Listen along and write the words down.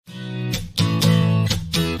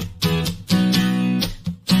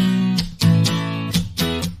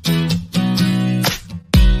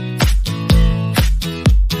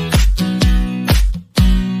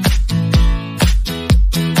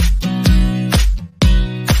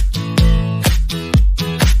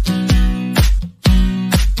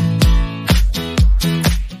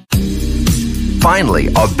finally,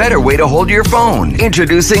 a better way to hold your phone.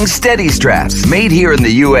 Introducing Steady Straps. Made here in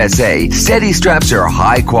the USA, Steady Straps are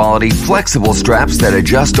high-quality, flexible straps that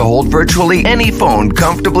adjust to hold virtually any phone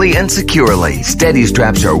comfortably and securely. Steady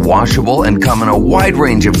Straps are washable and come in a wide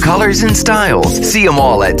range of colors and styles. See them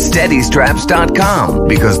all at SteadyStraps.com.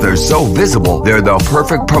 Because they're so visible, they're the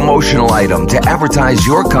perfect promotional item to advertise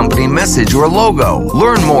your company message or logo.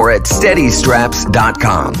 Learn more at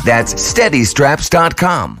SteadyStraps.com. That's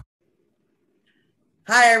SteadyStraps.com.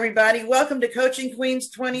 Hi, everybody. Welcome to Coaching Queens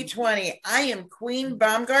 2020. I am Queen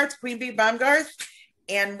Baumgarth, Queen Bee Baumgarth,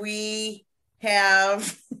 and we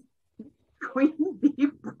have Queen Bee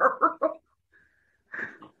Burrow.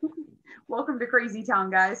 Welcome to Crazy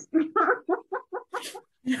Town, guys.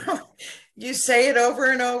 You say it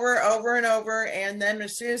over and over, and then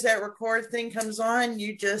as soon as that record thing comes on,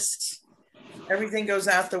 everything goes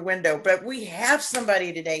out the window. But we have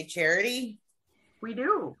somebody today, Charity. We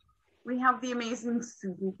do. We have the amazing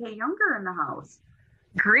Susan K. Younger in the house.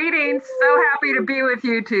 Greetings. So happy to be with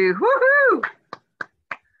you two. Woohoo!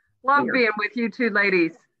 Love being with you two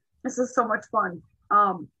ladies. This is so much fun.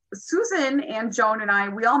 Susan and Joan and I,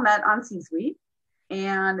 we all met on C-Suite,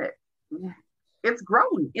 and it's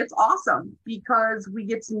grown. It's awesome because we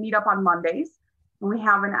get to meet up on Mondays, and we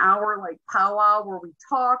have an hour like powwow where we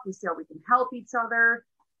talk, we see how we can help each other.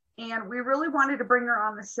 And we really wanted to bring her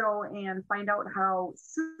on the show and find out how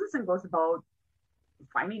Susan goes about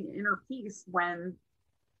finding inner peace when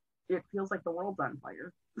it feels like the world's on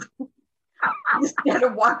fire. Instead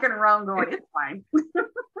of walking around going, it's fine.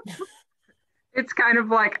 It's kind of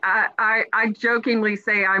like, I jokingly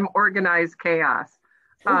say I'm organized chaos.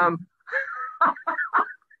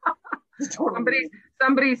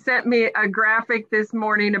 Somebody sent me a graphic this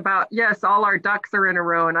morning about, yes, all our ducks are in a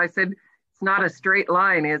row. And I said, not a straight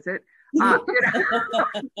line, is it?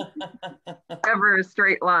 Ever a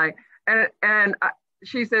straight line. And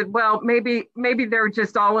she said, well, maybe they're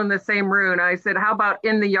just all in the same room. I said, how about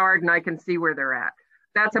in the yard and I can see where they're at?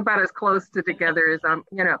 That's about as close to together as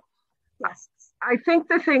Yes. I think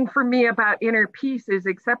the thing for me about inner peace is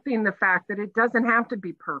accepting the fact that it doesn't have to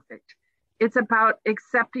be perfect. It's about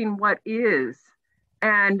accepting what is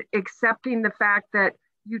and accepting the fact that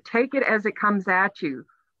you take it as it comes at you.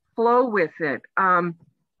 Flow with it. I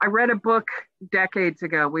read a book decades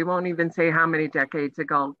ago, we won't even say how many decades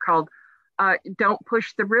ago, called Don't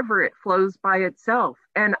Push the River, It Flows by Itself.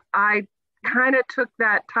 And I kind of took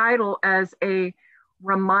that title as a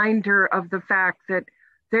reminder of the fact that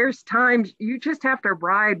there's times you just have to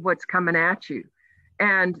ride what's coming at you.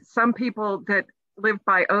 And some people that live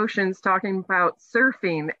by oceans talking about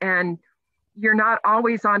surfing, and you're not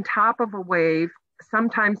always on top of a wave.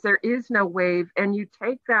 Sometimes there is no wave, and you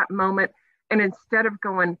take that moment and instead of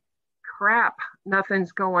going, crap,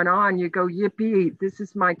 nothing's going on, you go, yippee, this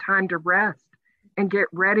is my time to rest and get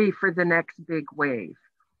ready for the next big wave.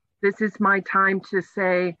 This is my time to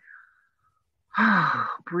say,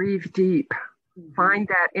 breathe deep, find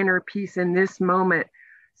that inner peace in this moment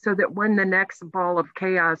so that when the next ball of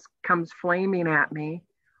chaos comes flaming at me,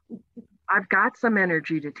 I've got some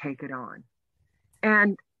energy to take it on.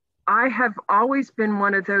 And I have always been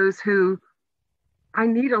one of those who I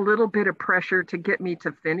need a little bit of pressure to get me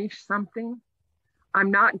to finish something. I'm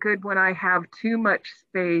not good when I have too much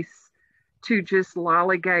space to just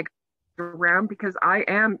lollygag around because I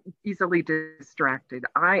am easily distracted.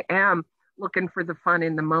 I am looking for the fun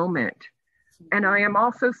in the moment. And I am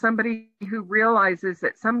also somebody who realizes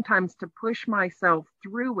that sometimes to push myself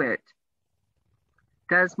through it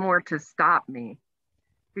does more to stop me,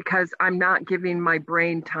 because I'm not giving my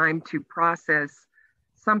brain time to process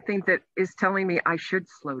something that is telling me I should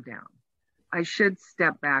slow down. I should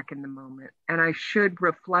step back in the moment, and I should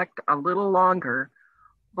reflect a little longer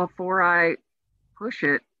before I push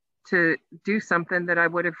it to do something that I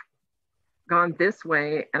would have gone this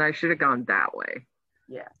way and I should have gone that way.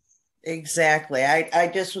 Yes. Exactly. I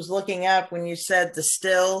just was looking up when you said the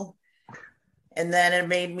still, and then it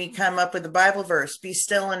made me come up with the Bible verse, be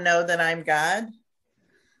still and know that I'm God.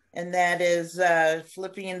 And that is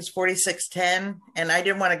Philippians 46:10. And I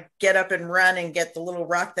didn't want to get up and run and get the little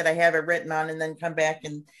rock that I have it written on and then come back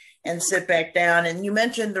and sit back down. And you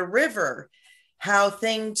mentioned the river, how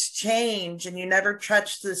things change and you never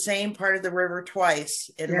touch the same part of the river twice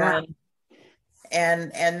in one.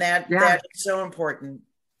 And that is so important.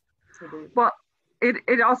 Well,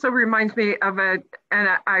 it also reminds me of and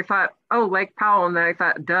I thought, oh, Lake Powell. And then I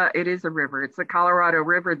thought, duh, it is a river. It's the Colorado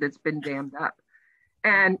River that's been dammed up.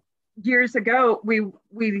 And years ago,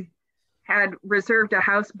 we had reserved a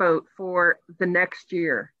houseboat for the next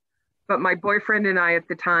year. But my boyfriend and I at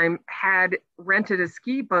the time had rented a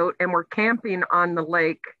ski boat and were camping on the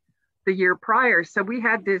lake the year prior. So we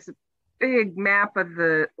had this big map of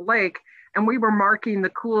the lake, and we were marking the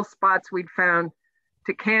cool spots we'd found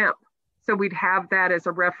to camp. So we'd have that as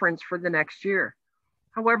a reference for the next year.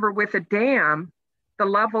 However, with a dam, the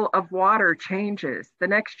level of water changes. The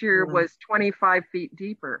next year was 25 feet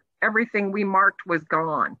deeper. Everything we marked was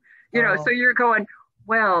gone. You know, so you're going,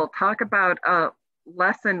 well, talk about a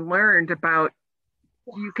lesson learned about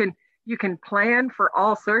you can plan for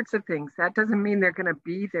all sorts of things. That doesn't mean they're going to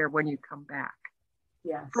be there when you come back.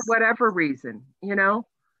 Yes. For whatever reason, you know,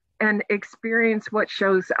 and experience what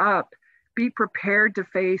shows up. Be prepared to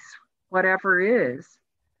face whatever is,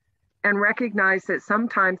 and recognize that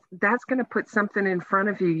sometimes that's going to put something in front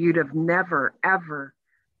of you you'd have never, ever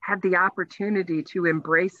had the opportunity to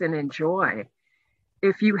embrace and enjoy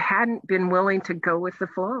if you hadn't been willing to go with the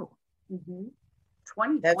flow. Mm-hmm.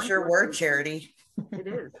 That's your word, Charity. It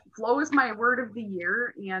is. Flow is my word of the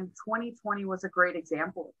year, and 2020 was a great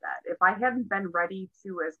example of that. If I hadn't been ready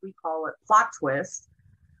to, as we call it, plot twist,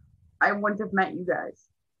 I wouldn't have met you guys.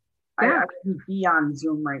 I wouldn't be on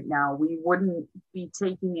Zoom right now. We wouldn't be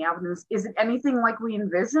taking avenues. Is it anything like we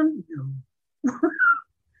envisioned? No.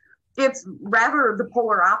 It's rather the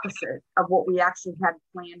polar opposite of what we actually had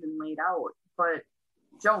planned and laid out. But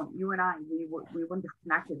Joan, you and I, we wouldn't have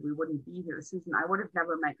connected. We wouldn't be here. Susan, I would have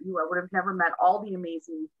never met you. I would have never met all the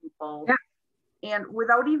amazing people. Yeah. And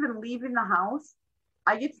without even leaving the house,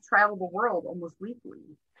 I get to travel the world almost weekly.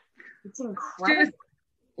 It's incredible.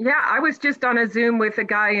 I was just on a Zoom with a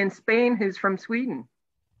guy in Spain who's from Sweden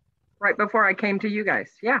right before I came to you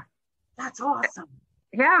guys. Yeah. That's awesome.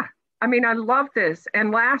 Yeah. I mean, I love this.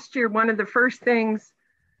 And last year, one of the first things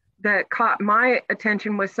that caught my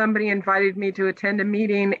attention was somebody invited me to attend a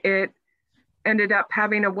meeting. It ended up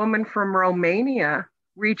having a woman from Romania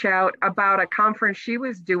reach out about a conference she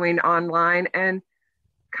was doing online and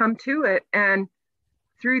come to it. And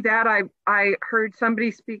through that, I heard somebody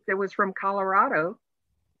speak that was from Colorado.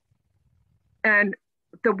 And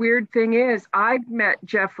the weird thing is, I met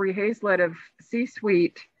Jeffrey Hazlett of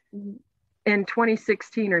C-Suite in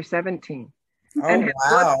 2016 or 17.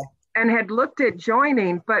 Oh, and had looked at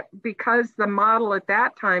joining, but because the model at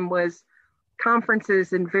that time was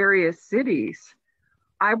conferences in various cities,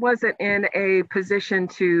 I wasn't in a position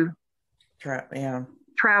to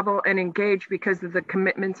travel and engage because of the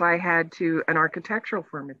commitments I had to an architectural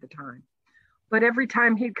firm at the time. But every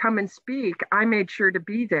time he'd come and speak, I made sure to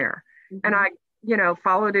be there. Mm-hmm. And I,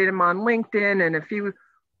 followed him on LinkedIn, and a few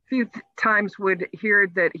times would hear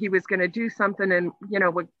that he was going to do something and,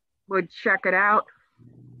 would check it out,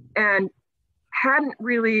 and hadn't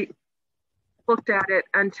really looked at it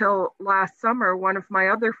until last summer. One of my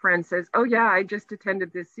other friends says, oh yeah, I just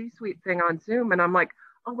attended this C-Suite thing on Zoom. And I'm like,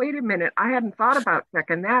 oh, wait a minute. I hadn't thought about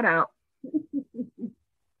checking that out.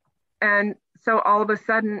 And so all of a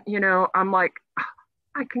sudden, I'm like, oh,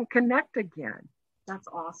 I can connect again. That's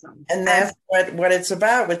awesome. And that's what it's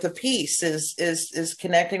about with the piece is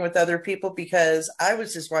connecting with other people, because I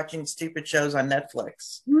was just watching stupid shows on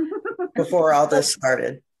Netflix before all this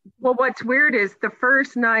started. Well, what's weird is the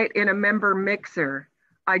first night in a member mixer,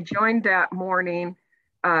 I joined that morning.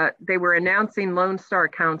 They were announcing Lone Star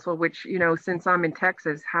Council, which, since I'm in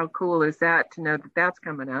Texas, how cool is that to know that that's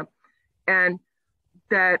coming up? And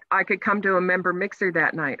that I could come to a member mixer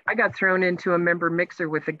that night. I got thrown into a member mixer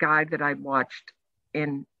with a guy that I'd watched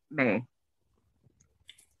in May.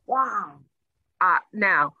 Wow.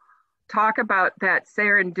 Now, talk about that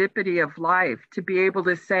serendipity of life, to be able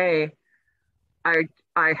to say,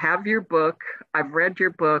 I have your book, I've read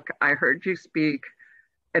your book, I heard you speak,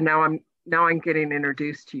 and now I'm getting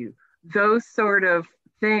introduced to you. Those sort of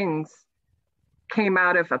things came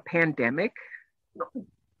out of a pandemic.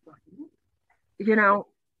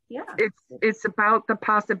 Yeah. It's about the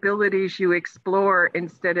possibilities you explore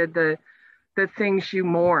instead of the things you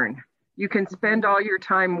mourn. You can spend all your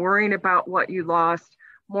time worrying about what you lost,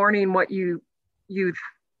 mourning what you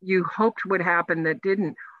hoped would happen that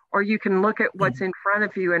didn't, or you can look at what's in front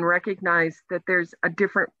of you and recognize that there's a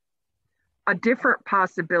different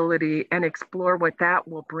possibility and explore what that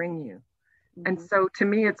will bring you. Mm-hmm. And so to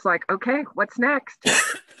me, it's like, okay, what's next?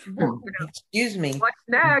 Excuse me. What's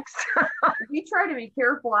next? We try to be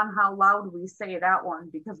careful on how loud we say that one,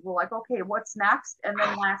 because we're like, okay, what's next? And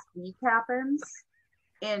then last week happens,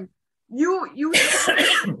 and you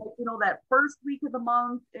that first week of the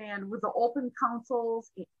month, and with the open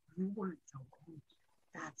councils, you weren't joking.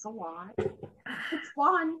 That's a lot. It's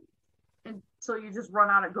fun until you just run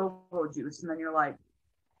out of go-go juice, and then you're like,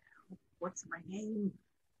 what's my name?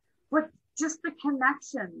 But just the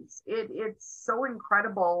connections, it's so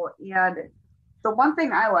incredible. And the one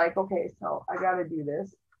thing I like, okay, so I got to do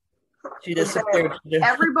this. She disappeared.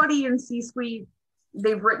 Everybody in C-suite,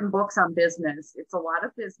 they've written books on business. It's a lot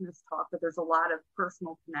of business talk, but there's a lot of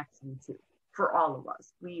personal connection too for all of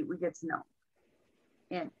us. We get to know.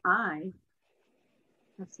 And I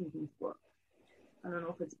have seen these books. I don't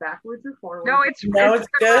know if it's backwards or forwards. No, it's good.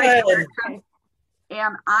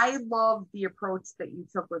 And I love the approach that you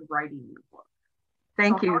took with writing your book.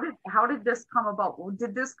 Thank you. How did this come about?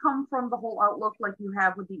 Did this come from the whole outlook like you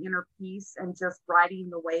have with the inner peace and just riding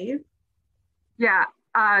the wave? Yeah.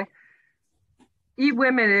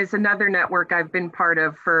 eWomen is another network I've been part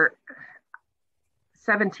of for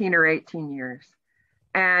 17 or 18 years.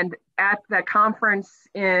 And at the conference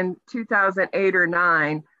in 2008 or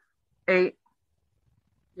 9, they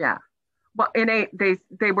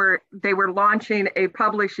were launching a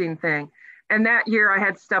publishing thing. And that year I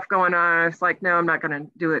had stuff going on. I was like, no, I'm not going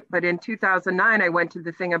to do it. But in 2009, I went to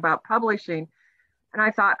the thing about publishing, and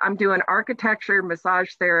I thought, I'm doing architecture, massage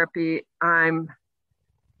therapy. I'm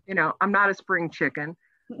not a spring chicken.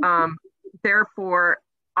 Therefore,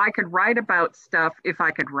 I could write about stuff if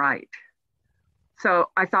I could write. So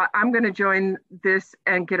I thought, I'm going to join this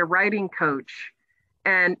and get a writing coach.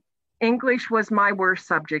 And English was my worst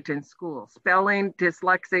subject in school. Spelling,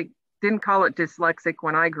 dyslexic, didn't call it dyslexic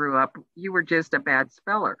when I grew up. You were just a bad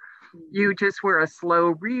speller. You just were a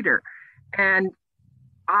slow reader. And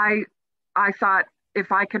I thought,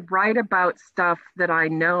 if I could write about stuff that I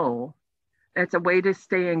know, it's a way to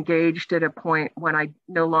stay engaged at a point when I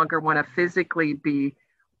no longer want to physically be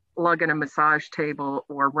lugging a massage table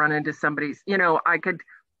or run into somebody's, I could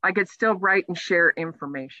still write and share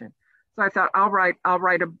information. So I thought, I'll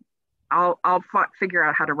figure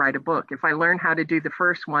out how to write a book. If I learn how to do the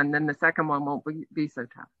first one, then the second one won't be so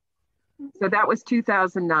tough. So that was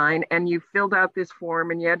 2009, and you filled out this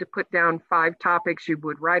form and you had to put down 5 topics you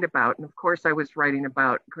would write about. And of course I was writing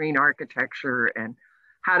about green architecture and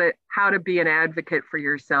how to be an advocate for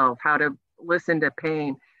yourself, how to listen to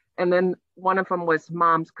pain. And then one of them was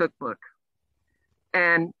Mom's Cookbook.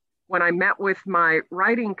 And when I met with my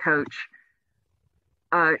writing coach,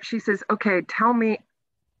 she says, okay, tell me,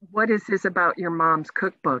 what is this about your mom's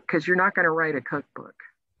cookbook? Because you're not going to write a cookbook.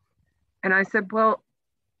 And I said, well,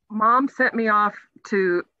 Mom sent me off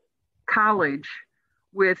to college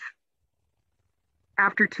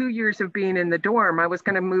after 2 years of being in the dorm, I was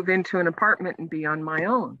going to move into an apartment and be on my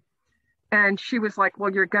own. And she was like,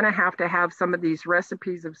 well, you're going to have some of these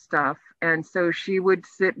recipes of stuff. And so she would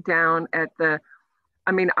sit down at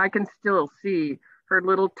I can still see her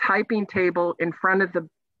little typing table in front of the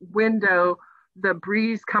window, the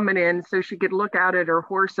breeze coming in so she could look out at her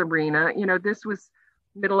horse arena. This was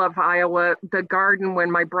middle of Iowa. The garden, when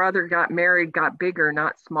my brother got married, got bigger,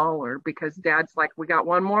 not smaller, because Dad's like, we got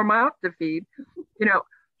one more mouth to feed.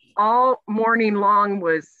 All morning long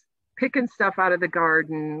was picking stuff out of the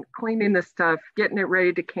garden, cleaning the stuff, getting it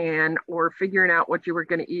ready to can, or figuring out what you were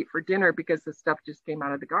going to eat for dinner because the stuff just came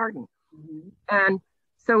out of the garden. Mm-hmm. And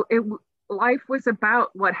so life was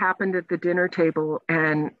about what happened at the dinner table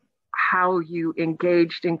and how you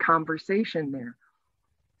engaged in conversation there.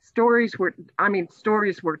 Stories were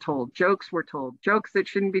told, jokes were told, jokes that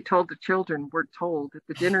shouldn't be told to children were told at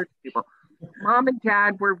the dinner table. Mom and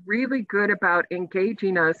Dad were really good about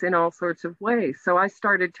engaging us in all sorts of ways. So I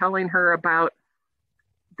started telling her about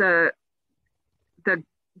the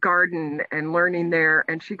garden and learning there.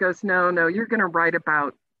 And she goes, no, you're going to write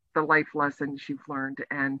about the life lessons you've learned.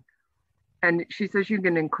 And she says, you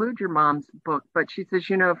can include your mom's book, but she says,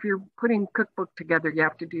 if you're putting cookbook together, you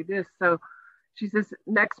have to do this. So she says,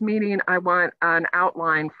 next meeting, I want an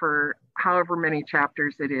outline for however many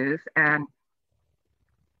chapters it is. And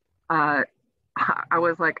I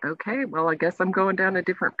was like, okay, well, I guess I'm going down a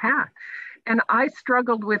different path. And I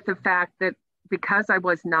struggled with the fact that because I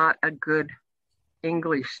was not a good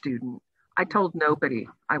English student, I told nobody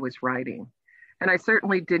I was writing. And I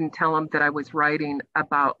certainly didn't tell them that I was writing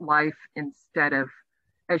about life instead of,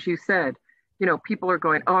 as you said, people are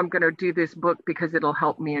going, oh, I'm going to do this book because it'll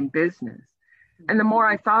help me in business. And the more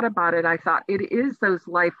I thought about it, I thought it is those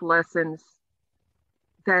life lessons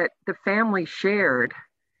that the family shared.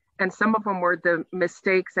 And some of them were the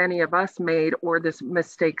mistakes any of us made or the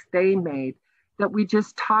mistakes they made that we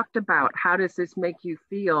just talked about. How does this make you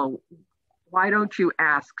feel? Why don't you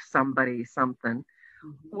ask somebody something?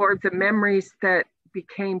 Mm-hmm. Or the memories that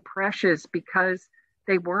became precious because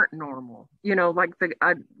they weren't normal. Like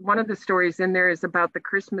one of the stories in there is about the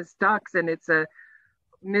Christmas ducks, and it's a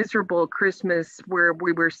miserable Christmas where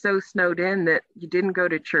we were so snowed in that you didn't go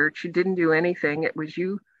to church, you didn't do anything. It was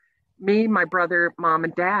you, me, my brother, Mom,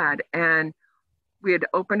 and Dad. And we had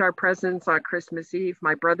opened our presents on Christmas Eve.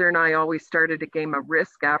 My brother and I always started a game of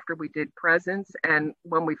Risk after we did presents. And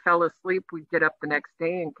when we fell asleep, we'd get up the next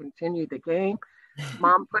day and continue the game.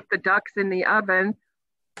 Mom put the ducks in the oven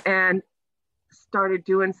and started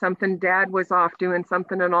doing something. Dad was off doing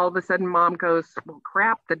something. And all of a sudden, Mom goes, well,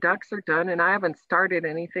 crap, the ducks are done and I haven't started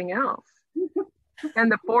anything else.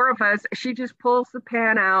 And the four of us, she just pulls the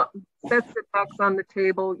pan out, sets the ducks on the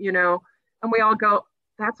table, you know, and we all go,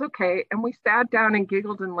 that's okay. And we sat down and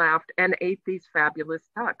giggled and laughed and ate these fabulous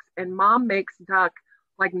ducks. And Mom makes duck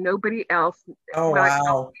like nobody else. Oh,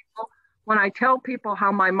 wow. When I tell people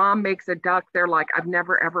how my mom makes a duck, they're like, I've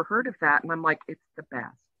never, ever heard of that. And I'm like, it's the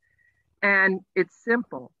best. And it's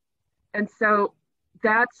simple. And so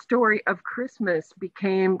that story of Christmas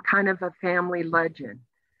became kind of a family legend.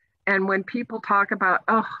 And when people talk about,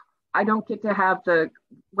 oh, I don't get to have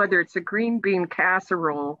whether it's a green bean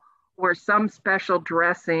casserole or some special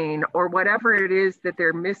dressing or whatever it is that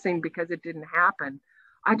they're missing because it didn't happen,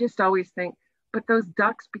 I just always think, but those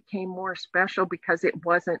ducks became more special because it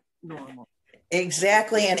wasn't normal.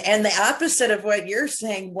 Exactly. And the opposite of what you're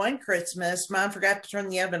saying, one Christmas, Mom forgot to turn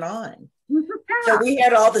the oven on. Yeah. So we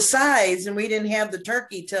had all the sides and we didn't have the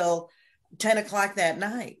turkey till 10 o'clock that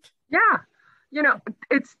night. Yeah. You know,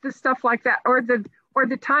 it's the stuff like that. Or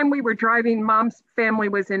the time we were driving, Mom's family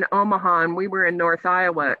was in Omaha and we were in North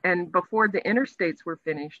Iowa. And before the interstates were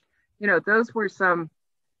finished, you know, those were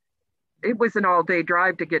it was an all-day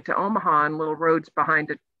drive to get to Omaha on little roads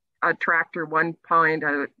behind a tractor, one behind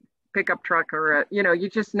a pickup truck or you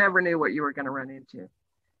just never knew what you were going to run into.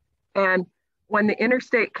 And when the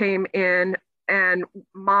interstate came in and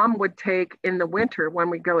Mom would take in the winter when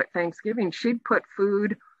we go at Thanksgiving, she'd put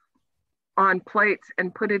food on plates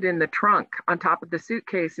and put it in the trunk on top of the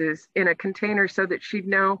suitcases in a container so that she'd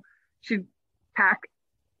pack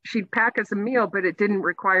us a meal, but it didn't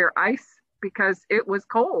require ice because it was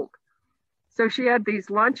cold. So she had these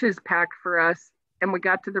lunches packed for us and we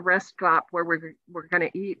got to the rest stop where we're going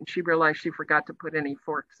to eat and she realized she forgot to put any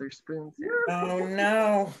forks or spoons in. Oh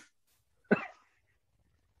no.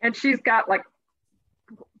 And she's got like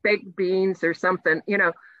baked beans or something, you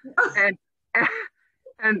know,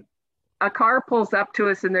 and a car pulls up to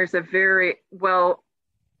us and there's a very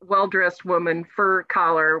well-dressed woman, fur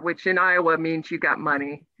collar, which in Iowa means you got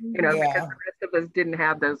money, you know, because the rest of us didn't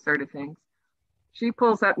have those sort of things. She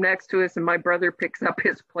pulls up next to us and my brother picks up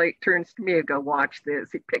his plate, turns to me and go, watch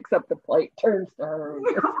this. He picks up the plate, turns to her.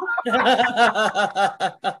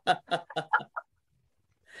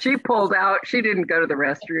 She pulled out. She didn't go to the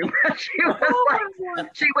restroom.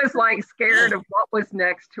 She was like scared of what was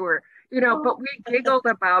next to her, you know, but we giggled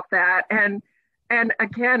about that. And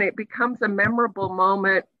again, it becomes a memorable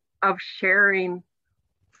moment of sharing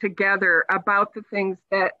together about the things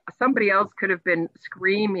that somebody else could have been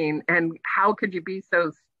screaming and how could you be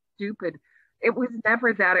so stupid. It was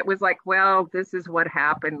never that. It was like, well, this is what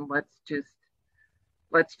happened. Let's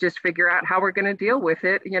just figure out how we're going to deal with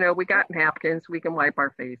it. You know, we got napkins, we can wipe our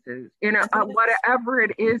faces, you know, whatever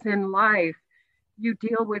it is in life, you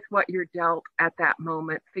deal with what you're dealt at that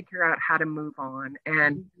moment, figure out how to move on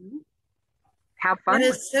and have fun. That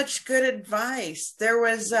is such good advice. There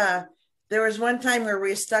was one time where we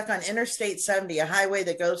were stuck on Interstate 70, a highway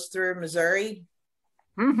that goes through Missouri,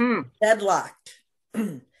 deadlocked.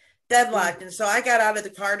 And so I got out of the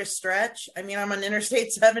car to stretch. I mean, I'm on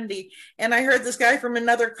Interstate 70 and I heard this guy from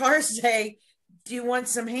another car say, do you want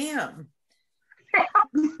some ham?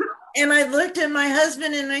 And I looked at my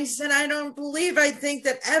husband and I said, I think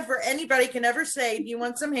that anybody can ever say, do you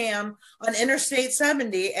want some ham on Interstate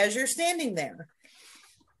 70 as you're standing there?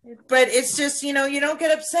 But it's just, you know, you don't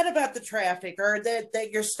get upset about the traffic or that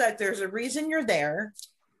you're stuck. There's a reason you're there.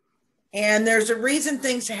 And there's a reason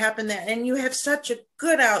things happen and you have such a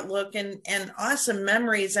good outlook and awesome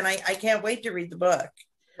memories. And I can't wait to read the book.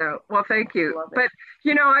 So, well, thank you. But,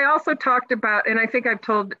 you know, I also talked about, and I think I've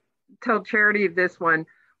told Charity this one,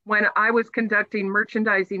 when I was conducting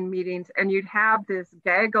merchandising meetings and you'd have this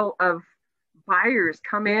gaggle of buyers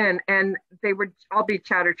come in and they would all be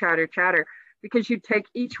chatter, chatter, chatter, because you'd take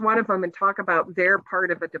each one of them and talk about their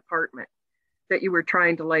part of a department that you were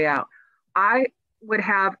trying to lay out. I would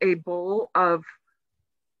have a bowl of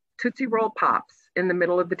Tootsie Roll Pops in the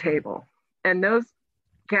middle of the table. And those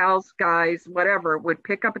gals, guys, whatever, would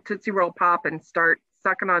pick up a Tootsie Roll Pop and start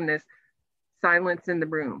sucking on this. Silence in the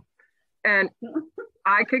room. And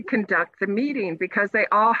I could conduct the meeting because they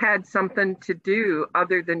all had something to do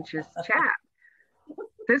other than just chat.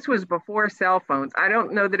 This was before cell phones. I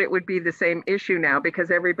don't know that it would be the same issue now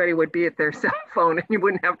because everybody would be at their cell phone and you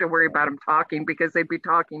wouldn't have to worry about them talking because they'd be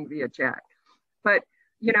talking via chat. But,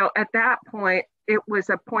 you know, at that point, it was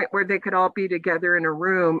a point where they could all be together in a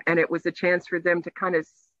room and it was a chance for them to kind of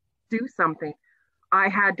do something. I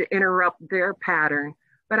had to interrupt their pattern,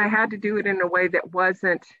 but I had to do it in a way that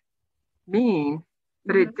wasn't mean,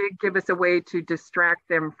 but it did give us a way to distract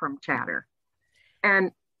them from chatter.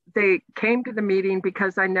 And they came to the meeting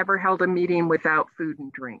because I never held a meeting without food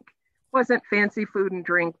and drink. It wasn't fancy food and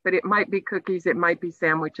drink, but it might be cookies, it might be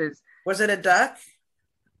sandwiches. Was it a duck?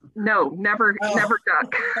 No, never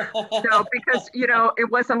duck. No, because, you know, it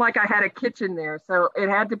wasn't like I had a kitchen there. So it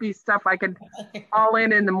had to be stuff I could haul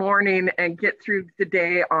in the morning and get through the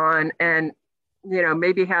day on and, you know,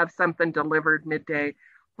 maybe have something delivered midday.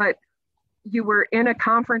 But you were in a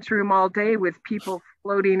conference room all day with people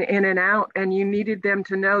floating in and out, and you needed them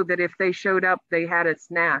to know that if they showed up, they had a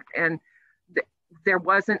snack, and there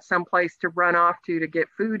wasn't some place to run off to get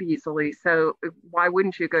food easily. So why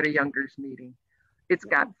wouldn't you go to Younger's meeting? It's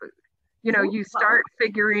got food. You know, you start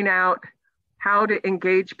figuring out how to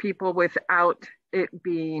engage people without it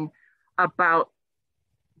being about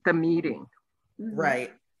the meeting.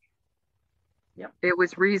 Right. Yep. It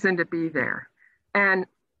was reason to be there. And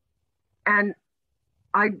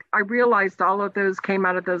I realized all of those came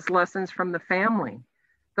out of those lessons from the family.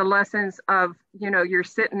 The lessons of, you know, you're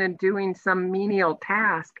sitting and doing some menial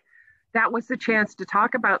task. That was the chance to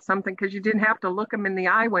talk about something because you didn't have to look them in the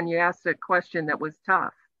eye when you asked a question that was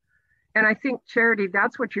tough. And I think, Charity,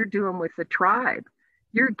 that's what you're doing with the tribe.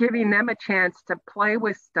 You're giving them a chance to play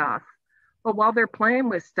with stuff. But while they're playing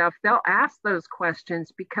with stuff, they'll ask those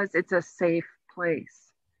questions because it's a safe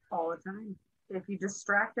place. All the time. If you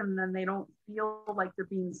distract them, then they don't feel like they're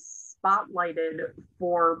being spotlighted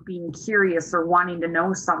for being curious or wanting to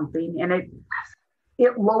know something. And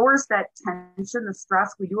it lowers that tension, the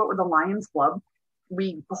stress. We do it with the Lions Club.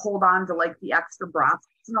 We hold on to like the extra brats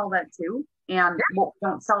and all that too. And what we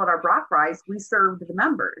don't sell at our brat fries, we serve to the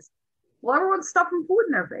members. Well, everyone's stuffing food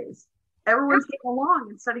in their face. Everyone's getting along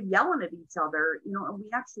instead of yelling at each other, you know, and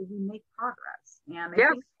we make progress. And I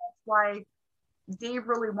think that's why Dave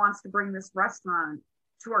really wants to bring this restaurant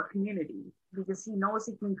to our community, because he knows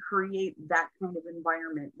he can create that kind of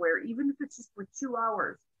environment where even if it's just for 2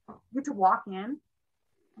 hours, you get to walk in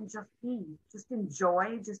and just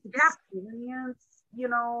enjoy, just experience, you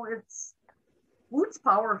know, food's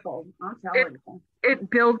powerful. I'm telling you. It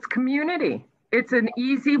builds community. It's an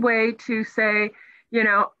easy way to say, you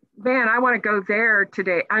know, man, I want to go there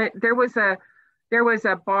today. There was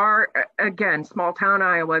a bar, again, small town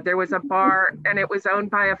Iowa. There was a bar and it was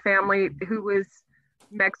owned by a family who was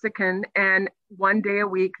Mexican. And one day a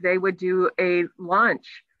week, they would do a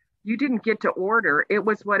lunch. You didn't get to order. It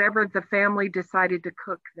was whatever the family decided to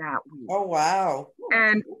cook that week. Oh, wow.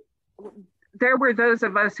 And there were those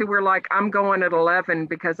of us who were like, I'm going at 11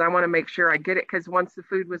 because I want to make sure I get it. Because once the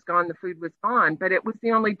food was gone, the food was gone. But it was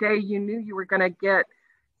the only day you knew you were going to get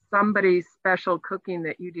somebody's special cooking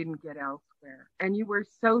that you didn't get elsewhere. And you were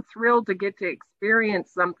so thrilled to get to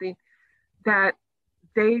experience something that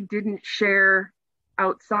they didn't share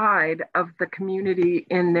outside of the community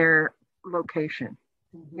in their location,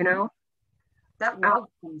 you know? That love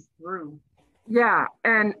comes through. Yeah.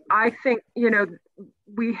 And I think, you know,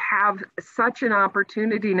 we have such an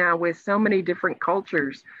opportunity now with so many different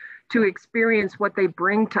cultures to experience what they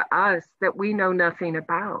bring to us that we know nothing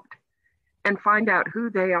about, and find out who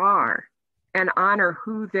they are and honor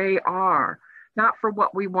who they are, not for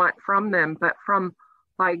what we want from them, but from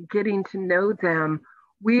by getting to know them,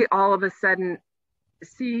 we all of a sudden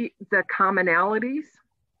see the commonalities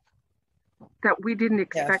that we didn't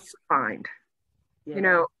expect to find. Yeah. You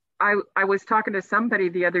know, I was talking to somebody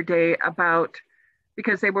the other day about,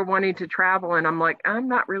 because they were wanting to travel, and I'm like, I'm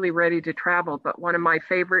not really ready to travel, but one of my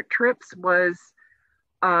favorite trips was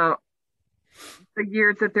the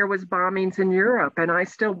year that there was bombings in Europe, and I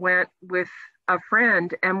still went with a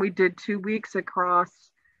friend, and we did 2 weeks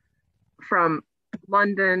across from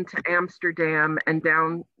London to Amsterdam and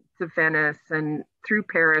down to Venice and through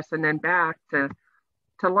Paris and then back to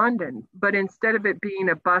London. But instead of it being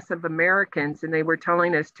a bus of Americans, and they were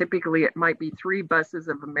telling us typically it might be 3 buses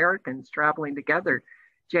of Americans traveling together,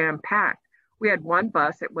 jam-packed. We had one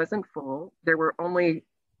bus, it wasn't full. There were only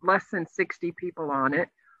less than 60 people on it,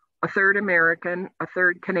 a third American, a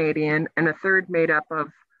third Canadian, and a third made up of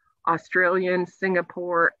Australian,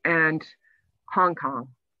 Singapore, and Hong Kong.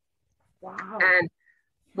 Wow. And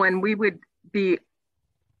when we would be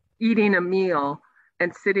eating a meal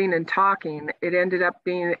and sitting and talking, it ended up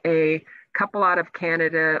being a couple out of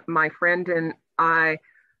Canada, my friend and I,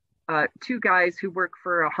 2 guys who work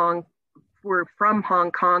for were from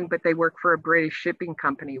Hong Kong, but they work for a British shipping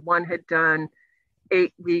company. One had done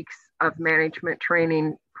 8 weeks of management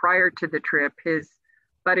training prior to the trip. His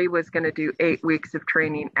Buddy was going to do 8 weeks of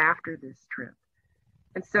training after this trip.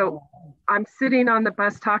 And so I'm sitting on the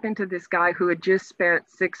bus talking to this guy who had just spent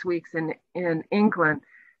 6 weeks in England.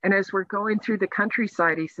 And as we're going through the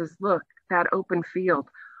countryside, he says, look, that open field.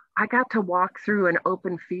 I got to walk through an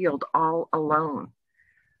open field all alone.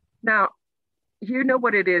 Now, you know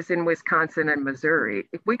what it is in Wisconsin and Missouri.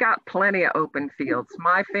 We got plenty of open fields.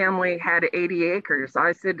 My family had 80 acres.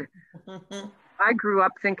 I said, I grew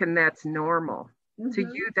up thinking that's normal. Mm-hmm. To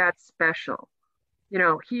you, that's special. You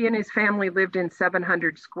know, he and his family lived in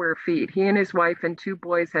 700 square feet. He and his wife and 2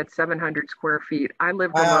 boys had 700 square feet. I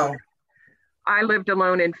lived alone. I lived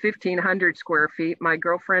alone in 1,500 square feet. My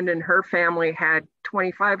girlfriend and her family had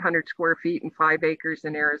 2,500 square feet and 5 acres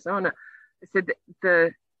in Arizona. I said,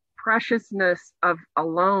 the preciousness of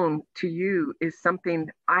alone to you is something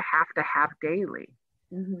I have to have daily.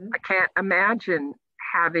 Mm-hmm. I can't imagine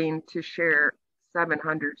having to share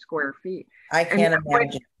 700 square feet. I can't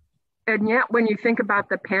imagine. And yet when you think about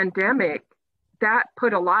the pandemic, that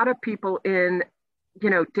put a lot of people in,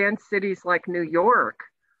 you know, dense cities like New York,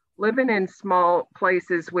 living in small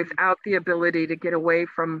places without the ability to get away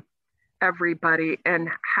from everybody, and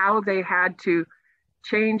how they had to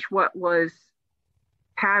change what was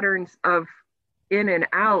patterns of in and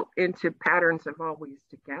out into patterns of always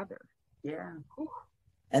together. Yeah.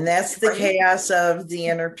 And that's the chaos of the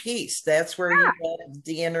inner peace. That's where you get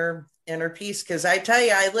the inner peace. Because I tell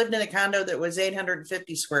you, I lived in a condo that was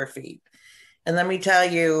 850 square feet. And let me tell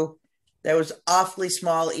you, that was awfully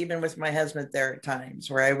small, even with my husband there at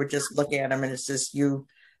times, where I would just look at him and it's just, you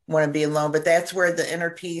want to be alone. But that's where the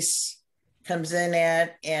inner peace comes in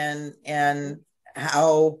at, and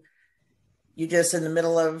how you just in the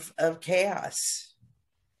middle of chaos.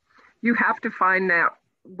 You have to find that.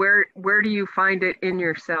 Where do you find it in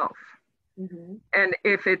yourself? Mm-hmm. And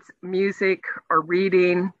if it's music or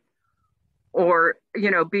reading, or,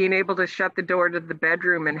 you know, being able to shut the door to the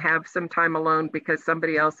bedroom and have some time alone because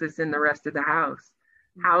somebody else is in the rest of the house.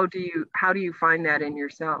 Mm-hmm. How do you find that in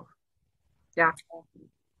yourself? Yeah.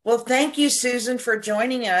 Well, thank you, Susan, for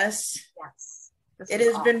joining us. Yes. It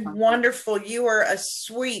has been wonderful. You are a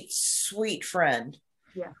sweet, sweet friend.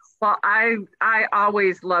 Yes. Well, I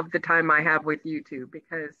always love the time I have with you two,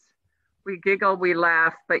 because we giggle, we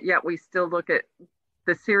laugh, but yet we still look at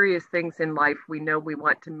the serious things in life we know we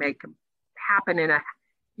want to make happen in a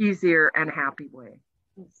easier and happy way.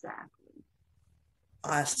 Exactly.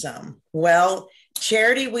 Awesome. Well,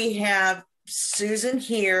 Charity, we have Susan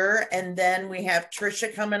here, and then we have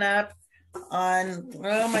Trisha coming up on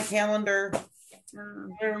my calendar.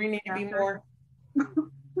 Where we need to be more.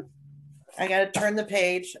 I got to turn the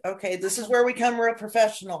page. Okay, this is where we come real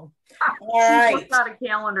professional. All right. We've got a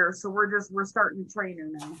calendar, so we're starting to train her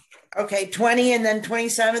now. Okay, 20 and then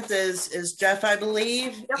 27th is Jeff, I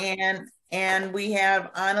believe. Yep. And we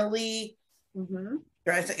have Annalie. Mm-hmm.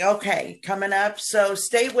 Okay, coming up. So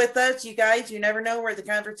stay with us, you guys. You never know where the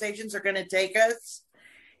conversations are going to take us.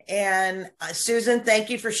 And Susan, thank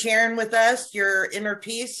you for sharing with us your inner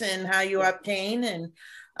peace and how you obtain. And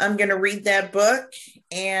I'm going to read that book.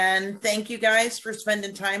 And thank you guys for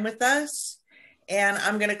spending time with us. And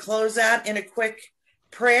I'm going to close out in a quick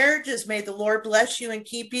prayer. Just may the Lord bless you and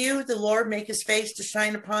keep you. The Lord make his face to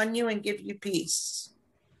shine upon you and give you peace.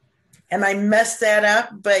 And I messed that up,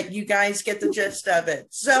 but you guys get the gist of it.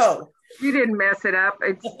 So you didn't mess it up.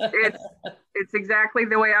 It's exactly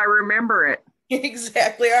the way I remember it.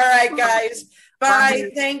 Exactly. All right, guys.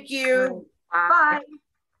 Bye. Thank you. Bye.